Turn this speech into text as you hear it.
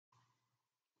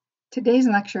Today's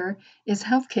lecture is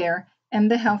Healthcare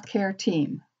and the Healthcare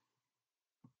Team.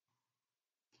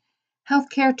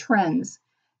 Healthcare Trends.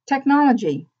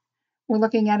 Technology. We're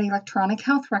looking at electronic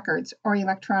health records or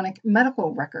electronic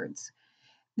medical records.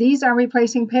 These are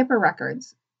replacing paper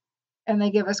records, and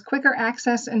they give us quicker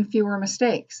access and fewer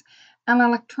mistakes. An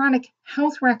electronic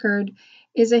health record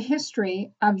is a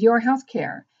history of your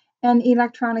healthcare. An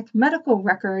electronic medical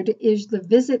record is the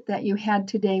visit that you had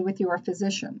today with your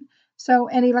physician. So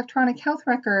an electronic health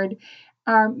record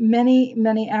are many,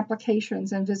 many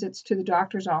applications and visits to the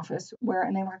doctor's office where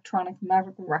an electronic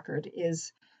medical record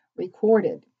is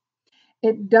recorded.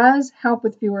 It does help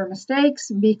with fewer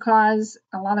mistakes because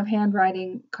a lot of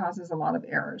handwriting causes a lot of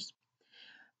errors.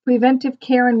 Preventive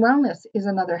care and wellness is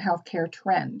another healthcare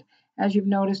trend. As you've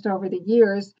noticed over the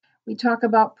years, we talk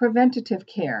about preventative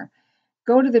care.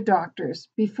 Go to the doctors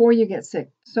before you get sick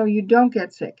so you don't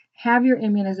get sick. Have your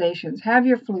immunizations, have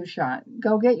your flu shot,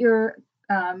 go get your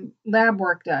lab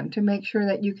work done to make sure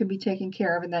that you can be taken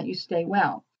care of and that you stay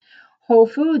well. Whole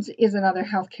foods is another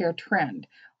healthcare trend.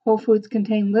 Whole foods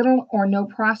contain little or no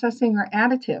processing or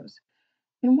additives.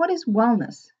 And what is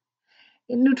wellness?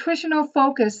 Nutritional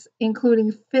focus,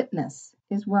 including fitness,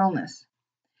 is wellness.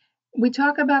 We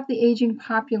talk about the aging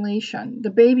population, the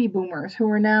baby boomers who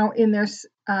are now in their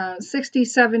 60s,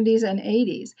 70s, and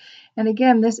 80s. And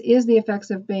again, this is the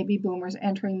effects of baby boomers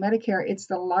entering Medicare. It's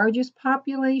the largest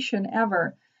population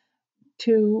ever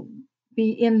to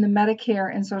be in the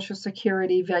Medicare and Social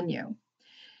Security venue.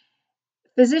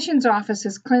 Physicians'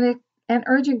 offices, clinic, and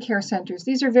urgent care centers.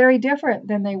 These are very different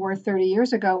than they were 30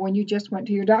 years ago when you just went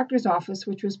to your doctor's office,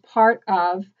 which was part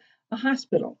of a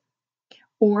hospital,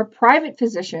 or private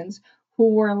physicians who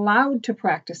were allowed to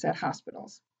practice at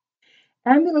hospitals.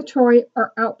 Ambulatory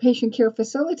or outpatient care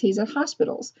facilities at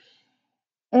hospitals.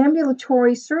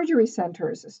 Ambulatory surgery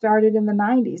centers started in the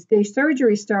 90s. Day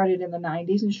surgery started in the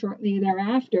 90s, and shortly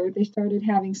thereafter, they started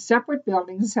having separate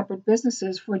buildings and separate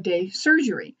businesses for day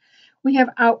surgery. We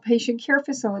have outpatient care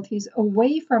facilities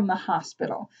away from the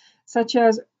hospital, such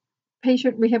as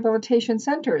patient rehabilitation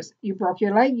centers. You broke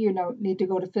your leg, you don't need to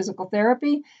go to physical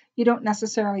therapy. You don't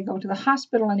necessarily go to the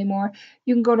hospital anymore.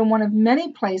 You can go to one of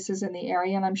many places in the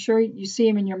area, and I'm sure you see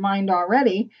them in your mind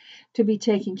already, to be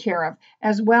taken care of,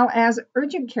 as well as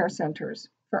urgent care centers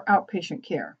for outpatient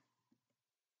care.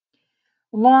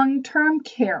 Long-term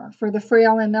care for the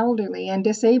frail and elderly and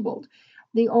disabled.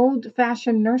 The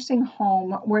old-fashioned nursing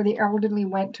home where the elderly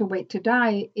went to wait to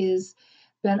die is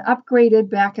been upgraded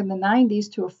back in the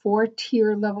 90s to a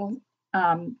 4-tier level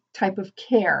type of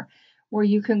care where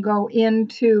you can go in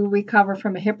to recover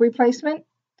from a hip replacement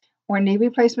or knee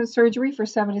replacement surgery for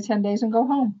 7 to 10 days and go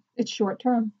home. It's short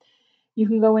term. You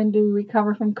can go in to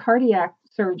recover from cardiac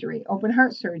surgery, open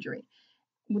heart surgery.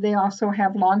 They also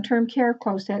have long-term care,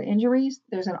 closed head injuries.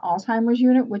 There's an Alzheimer's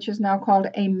unit, which is now called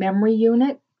a memory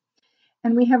unit.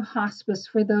 And we have hospice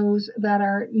for those that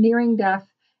are nearing death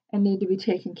and need to be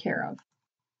taken care of.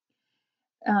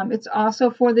 It's also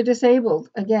for the disabled,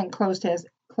 again,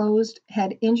 closed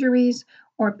head injuries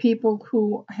or people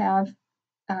who have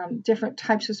different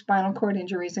types of spinal cord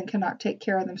injuries and cannot take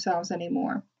care of themselves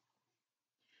anymore.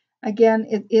 Again,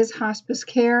 it is hospice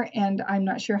care, and I'm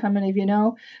not sure how many of you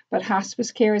know, but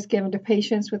hospice care is given to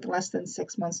patients with less than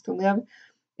 6 months to live.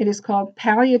 It is called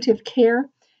palliative care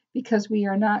because we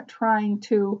are not trying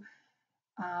to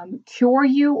cure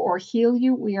you or heal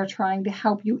you. We are trying to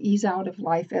help you ease out of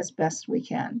life as best we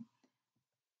can.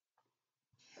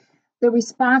 The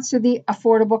response to the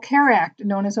Affordable Care Act,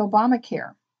 known as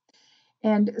Obamacare.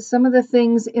 And some of the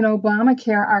things in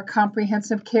Obamacare are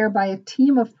comprehensive care by a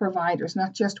team of providers,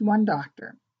 not just one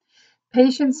doctor.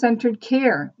 Patient-centered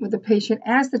care with the patient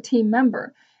as the team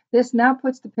member. This now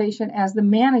puts the patient as the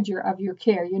manager of your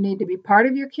care. You need to be part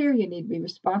of your care. You need to be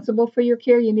responsible for your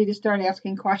care. You need to start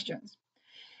asking questions.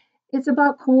 It's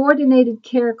about coordinated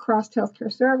care across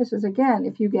healthcare services. Again,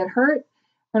 if you get hurt,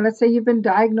 or let's say you've been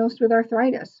diagnosed with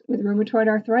arthritis, with rheumatoid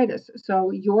arthritis,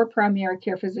 so your primary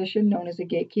care physician, known as a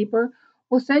gatekeeper,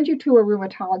 will send you to a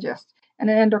rheumatologist and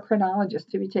an endocrinologist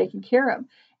to be taken care of.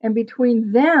 And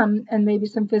between them and maybe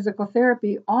some physical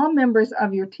therapy, all members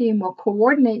of your team will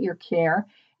coordinate your care,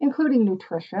 including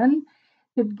nutrition,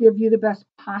 to give you the best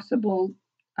possible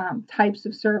types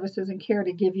of services and care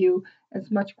to give you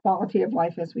as much quality of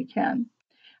life as we can.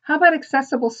 How about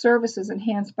accessible services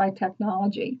enhanced by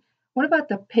technology? What about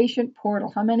the patient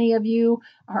portal? How many of you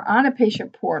are on a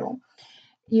patient portal?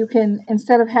 You can,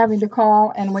 instead of having to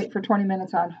call and wait for 20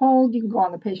 minutes on hold, you can go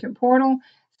on the patient portal,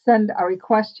 send a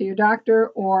request to your doctor,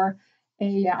 or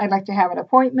I'd like to have an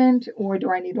appointment, or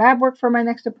do I need lab work for my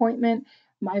next appointment?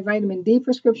 my vitamin D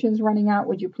prescription is running out.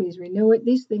 Would you please renew it?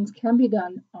 These things can be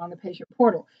done on the patient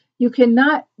portal. You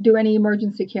cannot do any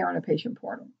emergency care on a patient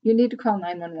portal. You need to call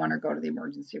 911 or go to the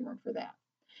emergency room for that.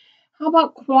 How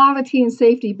about quality and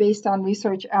safety based on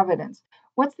research evidence?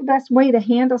 What's the best way to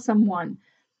handle someone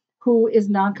who is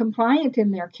non-compliant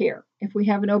in their care? If we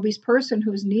have an obese person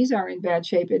whose knees are in bad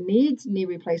shape and needs knee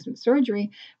replacement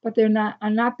surgery, but they're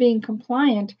not being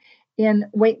compliant in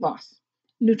weight loss,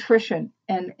 nutrition,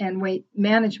 and weight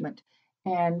management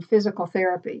and physical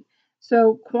therapy.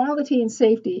 So quality and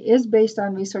safety is based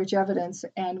on research evidence,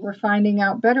 and we're finding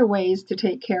out better ways to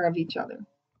take care of each other.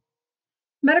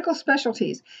 Medical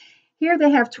specialties. Here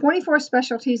they have 24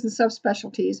 specialties and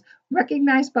subspecialties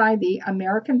recognized by the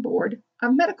American Board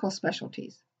of Medical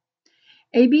Specialties.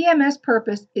 ABM's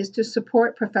purpose is to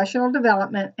support professional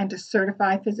development and to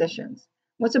certify physicians.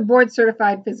 What's a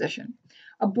board-certified physician?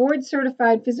 A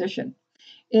board-certified physician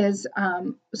is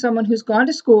someone who's gone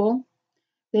to school,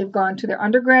 they've gone to their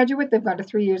undergraduate, they've gone to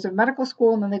 3 years of medical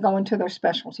school, and then they go into their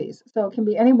specialties. So it can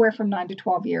be anywhere from 9 to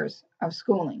 12 years of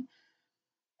schooling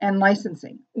and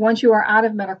licensing. Once you are out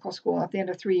of medical school at the end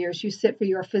of 3 years, you sit for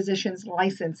your physician's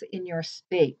license in your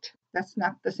state. That's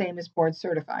not the same as board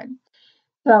certified.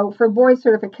 So for board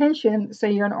certification,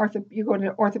 say you go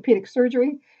to orthopedic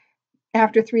surgery,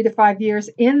 after 3 to 5 years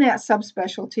in that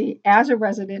subspecialty as a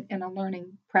resident and a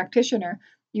learning practitioner,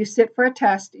 you sit for a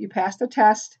test, you pass the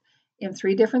test in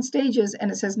 3 different stages,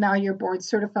 and it says now you're board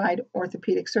certified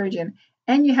orthopedic surgeon,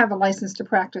 and you have a license to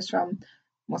practice from,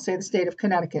 we'll say, the state of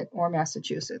Connecticut or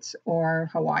Massachusetts or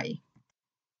Hawaii.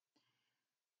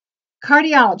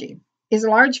 Cardiology is a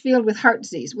large field with heart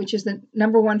disease, which is the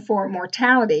 #1 for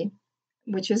mortality,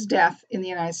 which is death in the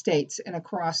United States and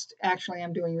across, actually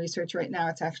I'm doing research right now,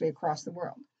 it's actually across the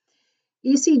world.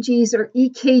 ECGs or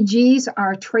EKGs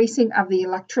are tracing of the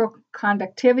electrical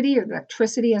conductivity or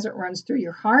electricity as it runs through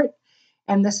your heart.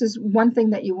 And this is one thing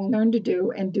that you will learn to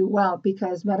do and do well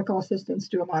because medical assistants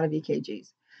do a lot of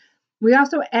EKGs. We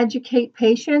also educate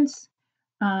patients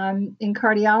in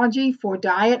cardiology for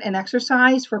diet and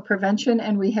exercise for prevention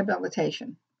and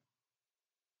rehabilitation.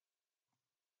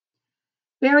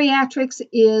 Bariatrics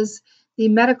is the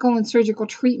medical and surgical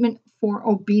treatment for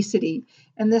obesity,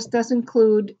 and this does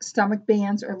include stomach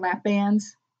bands or lap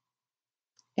bands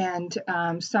and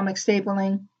stomach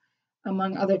stapling,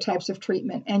 among other types of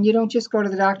treatment. And you don't just go to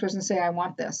the doctors and say, I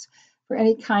want this. For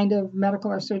any kind of medical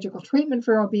or surgical treatment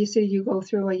for obesity, you go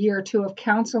through a year or 2 of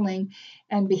counseling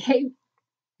and behavioral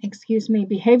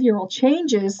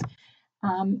changes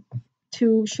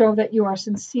to show that you are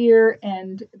sincere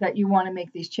and that you want to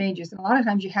make these changes. And a lot of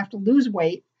times you have to lose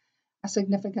weight, a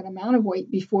significant amount of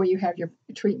weight, before you have your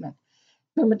treatment.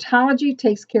 Dermatology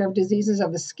takes care of diseases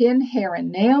of the skin, hair, and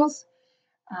nails.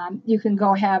 You can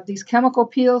go have these chemical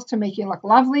peels to make you look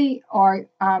lovely, or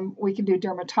we can do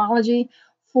dermatology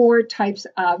for types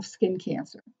of skin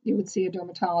cancer. You would see a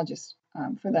dermatologist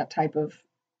for that type of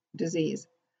disease.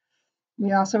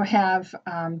 We also have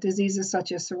diseases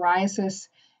such as psoriasis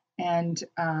and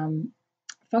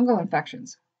fungal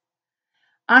infections.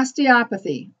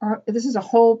 Osteopathy, this is a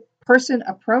whole person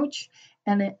approach,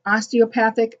 and an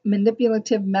osteopathic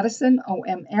manipulative medicine,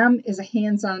 OMM, is a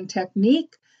hands-on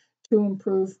technique to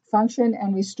improve function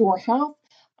and restore health.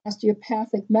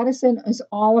 Osteopathic medicine is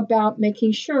all about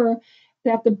making sure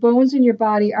that the bones in your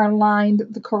body are aligned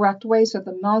the correct way so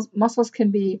the muscles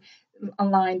can be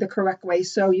aligned the correct way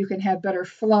so you can have better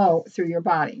flow through your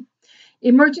body.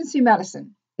 Emergency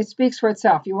medicine, it speaks for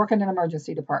itself. You work in an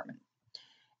emergency department.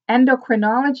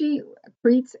 Endocrinology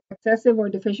treats excessive or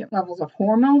deficient levels of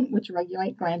hormone, which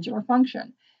regulate glandular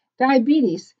function.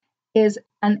 Diabetes is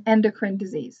an endocrine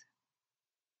disease.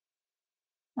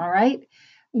 All right.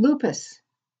 Lupus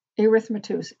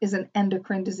erythematosus is an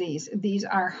endocrine disease. These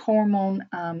are hormone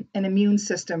and immune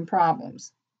system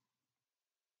problems.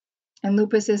 And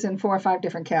lupus is in 4 or 5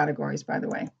 different categories, by the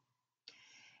way.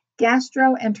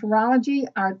 Gastroenterology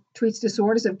treats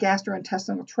disorders of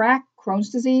gastrointestinal tract, Crohn's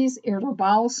disease, irritable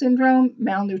bowel syndrome,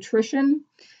 malnutrition,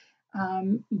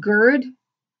 GERD,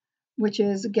 which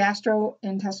is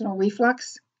gastrointestinal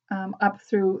reflux up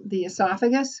through the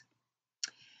esophagus.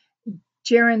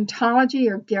 Gerontology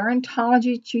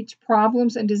treats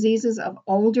problems and diseases of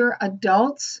older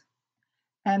adults,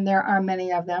 and there are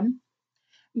many of them.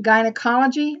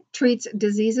 Gynecology treats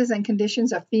diseases and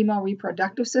conditions of female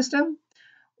reproductive system.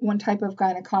 One type of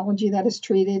gynecology that is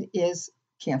treated is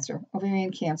cancer,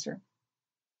 ovarian cancer,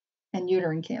 and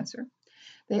uterine cancer.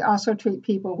 They also treat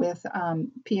people with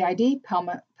PID,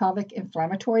 pelvic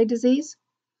inflammatory disease,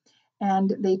 and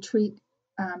they treat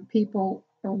people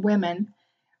or women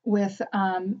with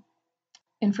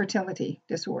infertility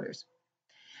disorders.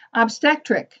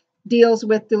 Obstetric deals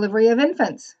with delivery of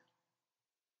infants.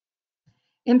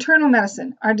 Internal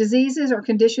medicine are diseases or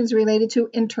conditions related to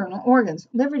internal organs,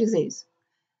 liver disease,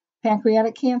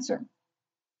 pancreatic cancer.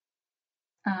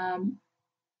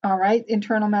 All right,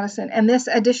 internal medicine. And this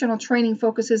additional training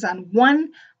focuses on one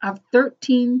of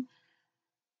 13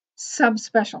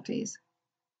 subspecialties.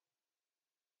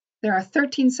 There are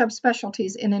 13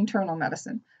 subspecialties in internal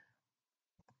medicine.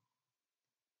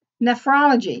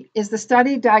 Nephrology is the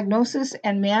study, diagnosis,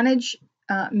 and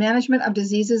management of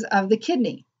diseases of the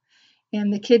kidney.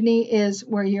 And the kidney is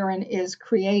where urine is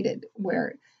created,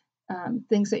 where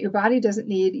things that your body doesn't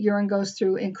need, urine goes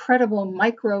through incredible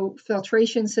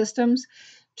microfiltration systems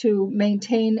to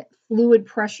maintain fluid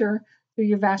pressure through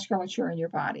your vasculature in your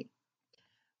body.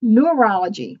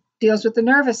 Neurology deals with the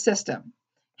nervous system,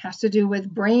 has to do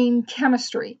with brain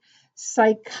chemistry.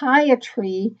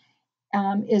 Psychiatry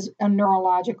is a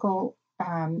neurological,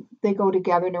 they go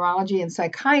together, neurology and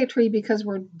psychiatry, because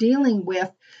we're dealing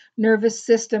with nervous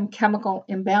system chemical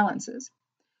imbalances.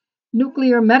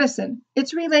 Nuclear medicine,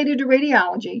 it's related to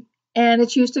radiology, and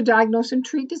it's used to diagnose and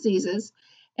treat diseases,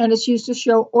 and it's used to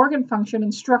show organ function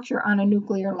and structure on a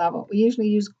nuclear level. We usually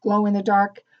use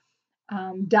glow-in-the-dark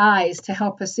dyes to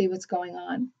help us see what's going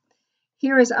on.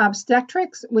 Here is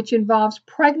obstetrics, which involves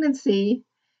pregnancy,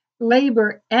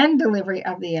 labor, and delivery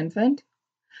of the infant.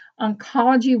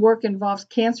 Oncology work involves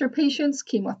cancer patients,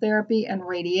 chemotherapy, and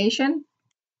radiation.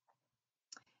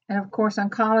 And of course,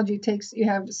 oncology you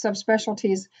have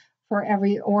subspecialties for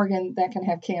every organ that can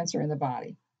have cancer in the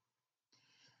body.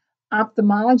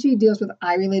 Ophthalmology deals with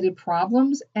eye-related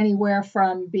problems, anywhere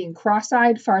from being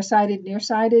cross-eyed, far-sighted,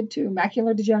 nearsighted, to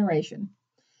macular degeneration.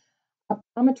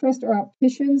 Optometrists or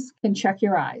opticians can check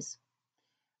your eyes.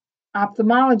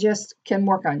 Ophthalmologists can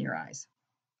work on your eyes.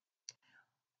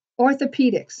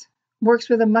 Orthopedics works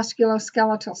with a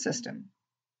musculoskeletal system.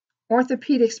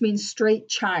 Orthopedics means straight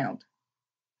child.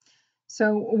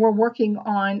 So we're working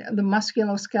on the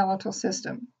musculoskeletal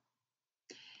system.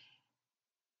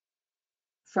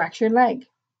 Fractured leg,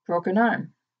 broken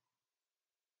arm.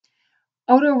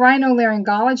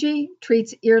 Otorhinolaryngology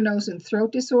treats ear, nose, and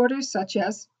throat disorders such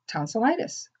as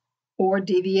tonsillitis or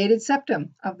deviated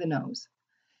septum of the nose.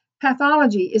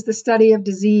 Pathology is the study of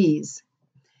disease,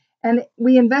 and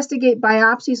we investigate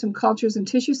biopsies from cultures and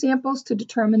tissue samples to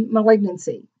determine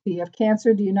malignancy. Do you have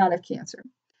cancer? Do you not have cancer?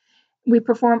 We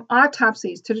perform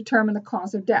autopsies to determine the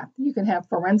cause of death. You can have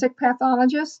forensic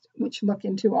pathologists, which look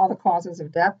into all the causes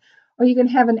of death, or you can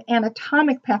have an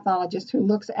anatomic pathologist who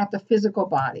looks at the physical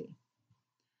body.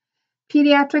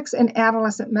 Pediatrics and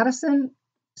adolescent medicine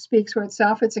speaks for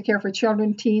itself. It's a care for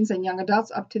children, teens, and young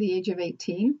adults up to the age of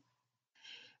 18.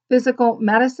 Physical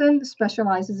medicine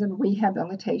specializes in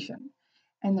rehabilitation,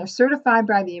 and they're certified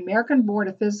by the American Board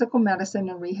of Physical Medicine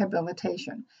and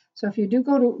Rehabilitation. So if you do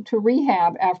go to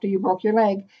rehab after you broke your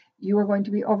leg, you are going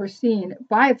to be overseen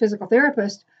by a physical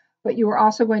therapist, but you are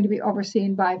also going to be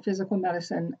overseen by a physical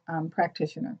medicine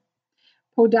practitioner.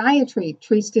 Podiatry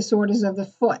treats disorders of the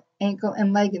foot, ankle,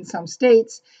 and leg in some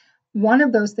states. One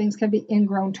of those things can be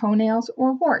ingrown toenails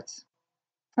or warts,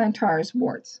 plantar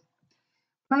warts.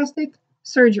 Plastic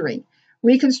surgery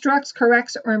reconstructs,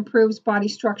 corrects, or improves body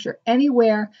structure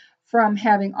anywhere from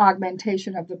having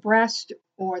augmentation of the breast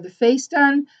or the face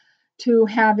done to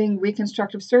having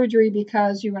reconstructive surgery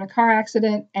because you were in a car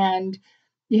accident and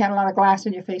you had a lot of glass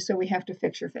in your face, so we have to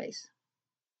fix your face.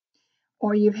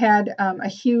 Or you've had a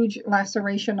huge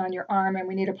laceration on your arm and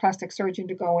we need a plastic surgeon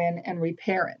to go in and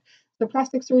repair it. So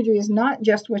plastic surgery is not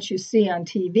just what you see on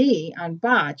TV, on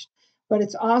Botched, but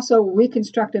it's also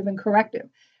reconstructive and corrective.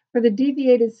 For the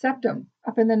deviated septum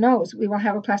up in the nose, we will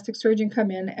have a plastic surgeon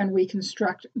come in and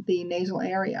reconstruct the nasal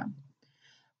area.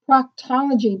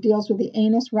 Proctology deals with the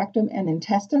anus, rectum, and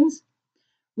intestines.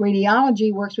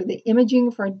 Radiology works with the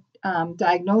imaging for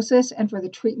diagnosis and for the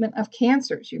treatment of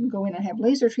cancers. You can go in and have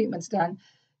laser treatments done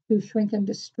to shrink and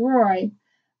destroy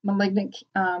malignant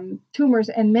tumors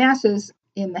and masses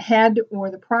in the head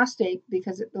or the prostate,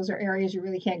 because those are areas you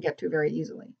really can't get to very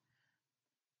easily.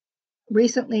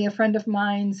 Recently, a friend of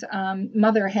mine's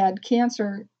mother had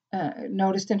cancer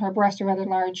noticed in her breast, a rather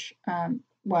large,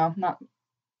 well, not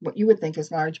what you would think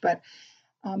is large, but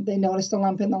they noticed a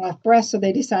lump in the left breast, so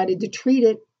they decided to treat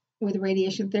it with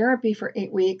radiation therapy for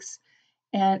 8 weeks,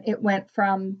 and it went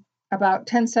from about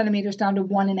 10 centimeters down to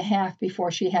 1.5 before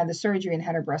she had the surgery and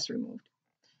had her breast removed.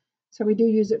 So we do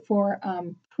use it for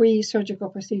pre-surgical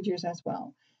procedures as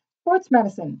well. Sports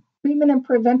medicine, treatment and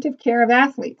preventive care of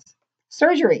athletes.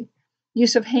 Surgery,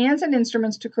 use of hands and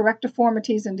instruments to correct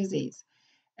deformities and disease,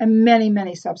 and many,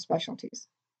 many subspecialties.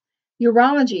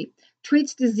 Urology,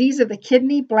 treats disease of the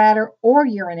kidney, bladder, or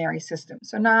urinary system.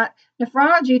 So not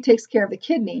nephrology takes care of the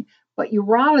kidney, but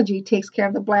urology takes care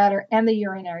of the bladder and the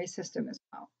urinary system as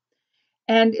well.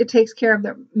 And it takes care of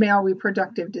the male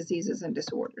reproductive diseases and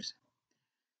disorders.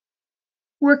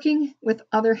 Working with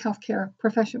other healthcare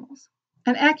professionals.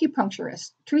 An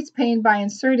acupuncturist treats pain by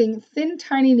inserting thin,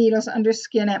 tiny needles under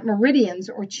skin at meridians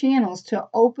or channels to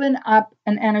open up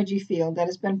an energy field that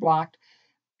has been blocked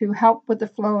to help with the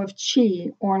flow of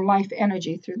qi or life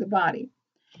energy through the body.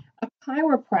 A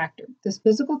chiropractor does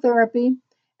physical therapy,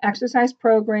 exercise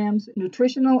programs,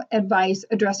 nutritional advice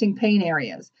addressing pain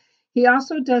areas. He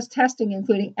also does testing,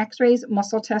 including x-rays,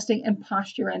 muscle testing, and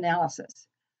posture analysis.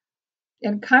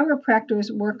 And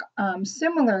chiropractors work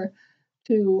similar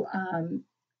to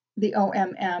the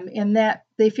OMM in that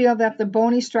they feel that the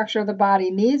bony structure of the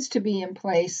body needs to be in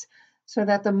place so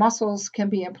that the muscles can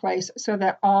be in place so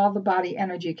that all the body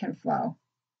energy can flow.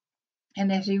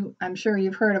 And I'm sure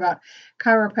you've heard about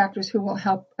chiropractors who will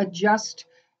help adjust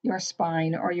your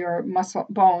spine or your muscle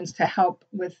bones to help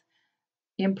with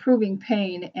improving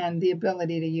pain and the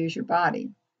ability to use your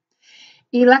body.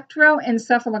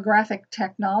 Electroencephalographic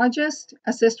technologists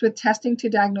assist with testing to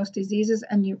diagnose diseases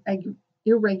and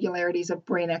irregularities of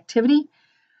brain activity.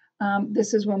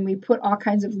 This is when we put all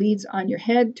kinds of leads on your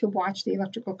head to watch the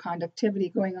electrical conductivity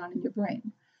going on in your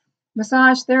brain.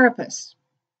 Massage therapists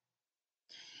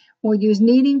will use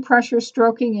kneading, pressure,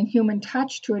 stroking, and human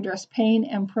touch to address pain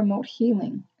and promote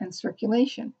healing and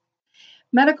circulation.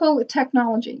 Medical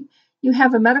technology. You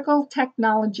have a medical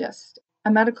technologist,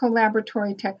 a medical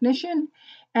laboratory technician,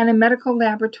 and a medical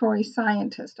laboratory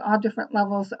scientist, all different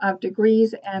levels of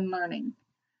degrees and learning.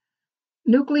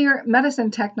 Nuclear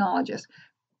medicine technologist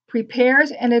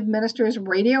prepares and administers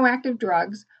radioactive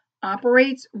drugs,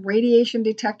 operates radiation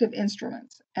detective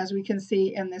instruments, as we can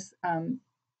see in this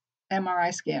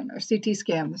MRI scan or CT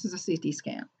scan. This is a CT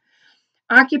scan.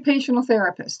 Occupational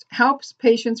therapist helps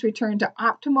patients return to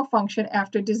optimal function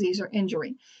after disease or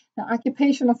injury. Now,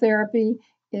 occupational therapy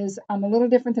is a little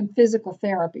different than physical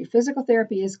therapy. Physical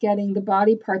therapy is getting the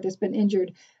body part that's been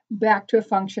injured back to a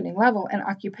functioning level, and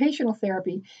occupational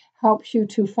therapy helps you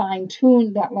to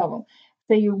fine-tune that level.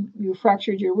 Say you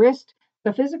fractured your wrist,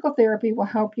 the physical therapy will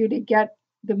help you to get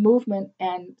the movement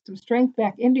and some strength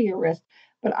back into your wrist,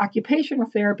 but occupational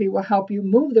therapy will help you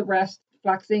move the wrist,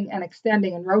 flexing and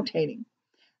extending and rotating,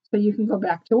 so you can go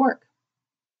back to work.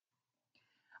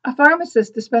 A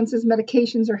pharmacist dispenses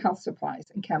medications or health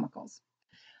supplies and chemicals.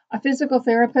 A physical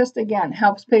therapist, again,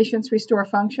 helps patients restore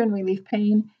function, relieve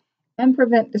pain, and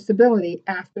prevent disability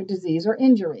after disease or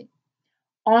injury,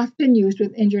 often used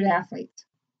with injured athletes.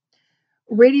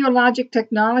 Radiologic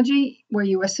technology, where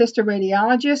you assist a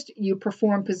radiologist, you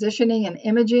perform positioning and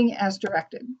imaging as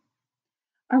directed.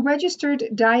 A registered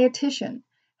dietitian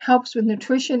helps with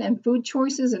nutrition and food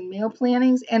choices and meal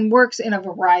plannings and works in a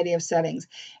variety of settings,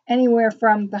 anywhere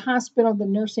from the hospital, the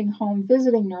nursing home,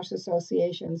 visiting nurse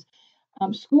associations,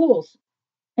 schools,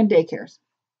 and daycares.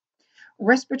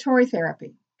 Respiratory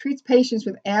therapy treats patients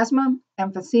with asthma,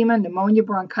 emphysema, pneumonia,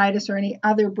 bronchitis, or any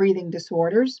other breathing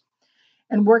disorders,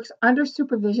 and works under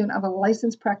supervision of a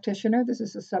licensed practitioner. This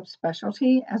is a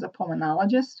subspecialty as a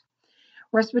pulmonologist.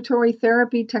 Respiratory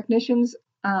therapy technicians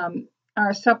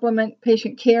are supplement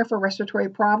patient care for respiratory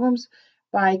problems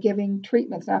by giving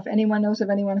treatments. Now, if anyone knows of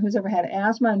anyone who's ever had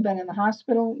asthma and been in the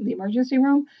hospital, the emergency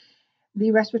room,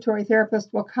 the respiratory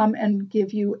therapist will come and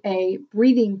give you a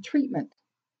breathing treatment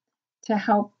to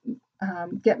help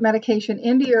get medication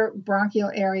into your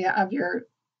bronchial area of your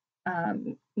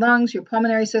lungs, your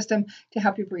pulmonary system, to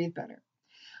help you breathe better.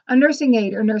 A nursing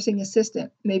aide or nursing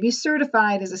assistant may be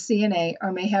certified as a CNA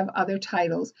or may have other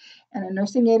titles, and a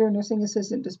nursing aide or nursing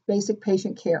assistant does basic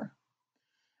patient care.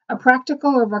 A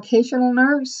practical or vocational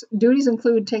nurse duties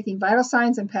include taking vital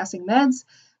signs and passing meds,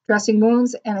 dressing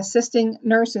wounds, and assisting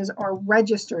nurses or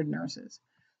registered nurses.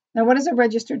 Now, what is a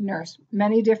registered nurse?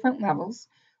 Many different levels.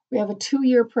 We have a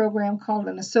 2-year program called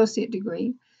an associate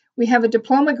degree. We have a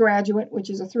diploma graduate, which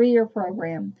is a 3-year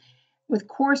program with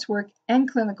coursework and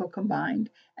clinical combined.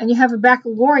 And you have a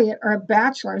baccalaureate or a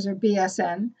bachelor's or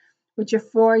BSN, which is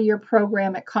a 4-year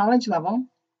program at college level.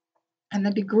 And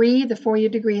the degree, the 4-year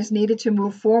degree, is needed to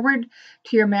move forward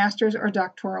to your master's or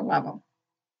doctoral level.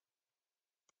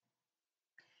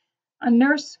 A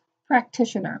nurse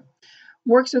practitioner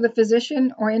works with a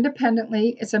physician or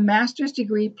independently. It's a master's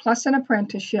degree plus an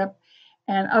apprenticeship,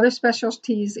 and other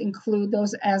specialties include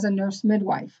those as a nurse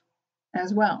midwife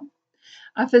as well.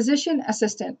 A physician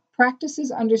assistant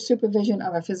practices under supervision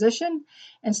of a physician,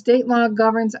 and state law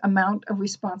governs amount of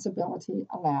responsibility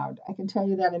allowed. I can tell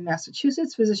you that in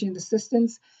Massachusetts, physician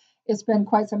assistants It's been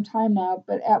quite some time now,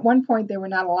 but at one point they were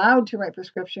not allowed to write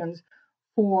prescriptions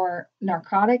for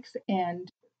narcotics,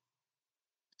 and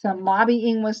some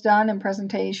lobbying was done and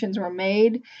presentations were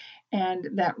made,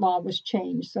 and that law was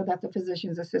changed so that the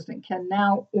physician's assistant can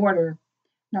now order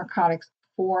narcotics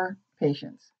for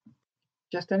patients.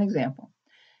 Just an example.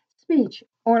 Speech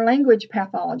or language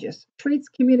pathologist treats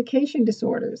communication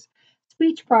disorders,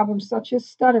 speech problems such as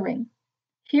stuttering,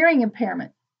 hearing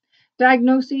impairment,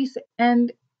 diagnoses,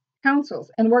 and counsels,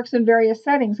 and works in various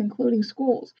settings, including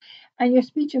schools. And your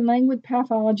speech and language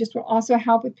pathologist will also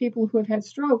help with people who have had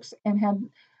strokes and had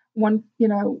one,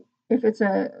 if it's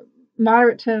a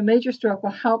moderate to major stroke,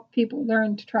 will help people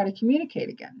learn to try to communicate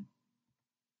again.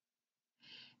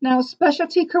 Now,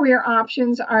 specialty career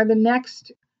options are the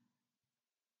next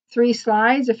 3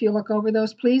 slides. If you look over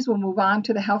those, please, we'll move on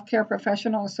to the healthcare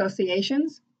professional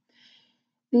associations.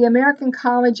 The American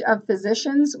College of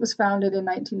Physicians was founded in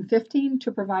 1915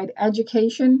 to provide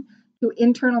education to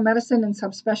internal medicine and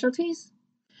subspecialties.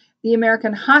 The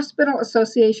American Hospital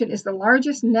Association is the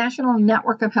largest national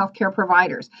network of healthcare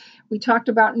providers. We talked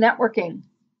about networking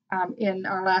in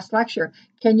our last lecture.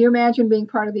 Can you imagine being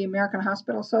part of the American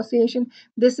Hospital Association?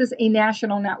 This is a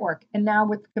national network. And now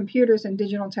with computers and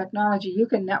digital technology, you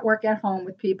can network at home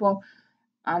with people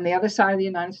on the other side of the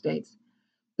United States.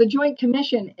 The Joint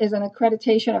Commission is an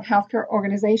accreditation of healthcare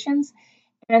organizations,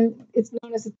 and it's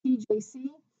known as a TJC,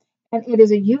 and it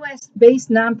is a U.S.-based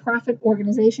nonprofit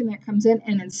organization that comes in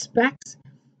and inspects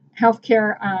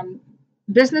healthcare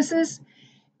businesses,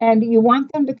 and you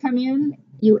want them to come in,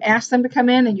 you ask them to come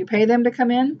in, and you pay them to come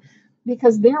in,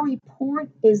 because their report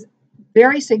is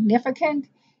very significant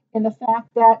in the fact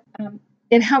that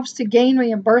it helps to gain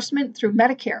reimbursement through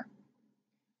Medicare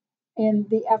in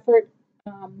the effort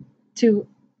to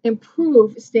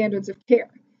improve standards of care.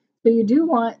 So you do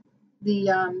want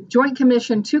the Joint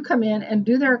Commission to come in and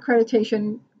do their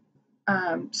accreditation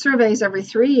surveys every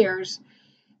 3 years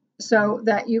so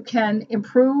that you can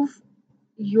improve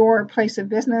your place of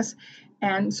business,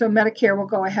 and so Medicare will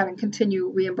go ahead and continue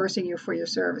reimbursing you for your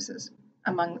services.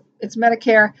 It's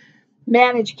Medicare,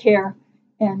 managed care,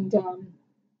 and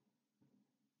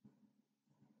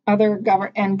other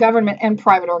government and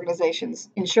private organizations,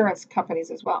 insurance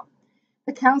companies as well.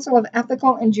 The Council of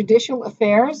Ethical and Judicial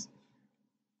Affairs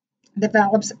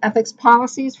develops ethics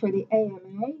policies for the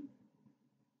AMA,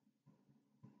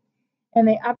 and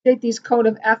they update these code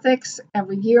of ethics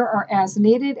every year or as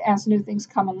needed as new things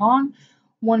come along.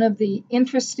 One of the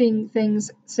interesting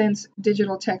things since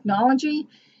digital technology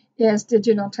is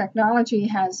digital technology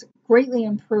has greatly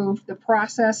improved the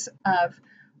process of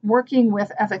working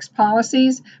with ethics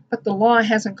policies, but the law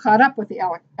hasn't caught up with the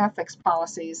ethics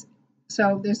policies.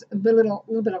 So there's a little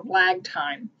bit of lag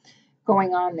time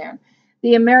going on there.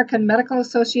 The American Medical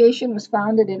Association was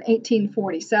founded in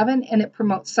 1847, and it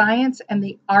promotes science and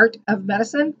the art of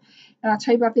medicine. And I'll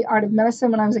tell you about the art of medicine.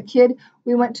 When I was a kid,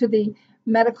 we went to the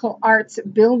Medical Arts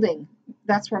Building.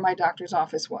 That's where my doctor's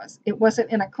office was. It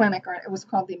wasn't in a clinic, or it was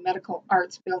called the Medical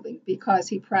Arts Building because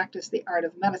he practiced the art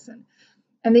of medicine.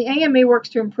 And the AMA works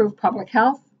to improve public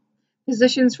health.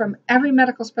 Physicians from every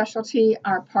medical specialty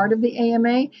are part of the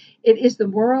AMA. It is the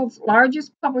world's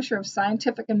largest publisher of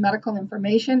scientific and medical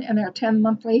information, and there are 10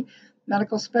 monthly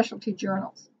medical specialty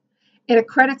journals. It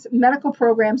accredits medical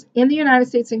programs in the United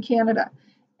States and Canada,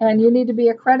 and you need to be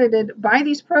accredited by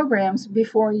these programs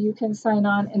before you can sign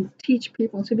on and teach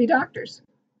people to be doctors.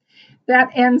 That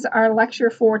ends our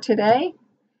lecture for today,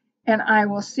 and I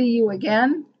will see you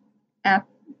again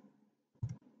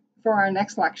for our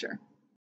next lecture.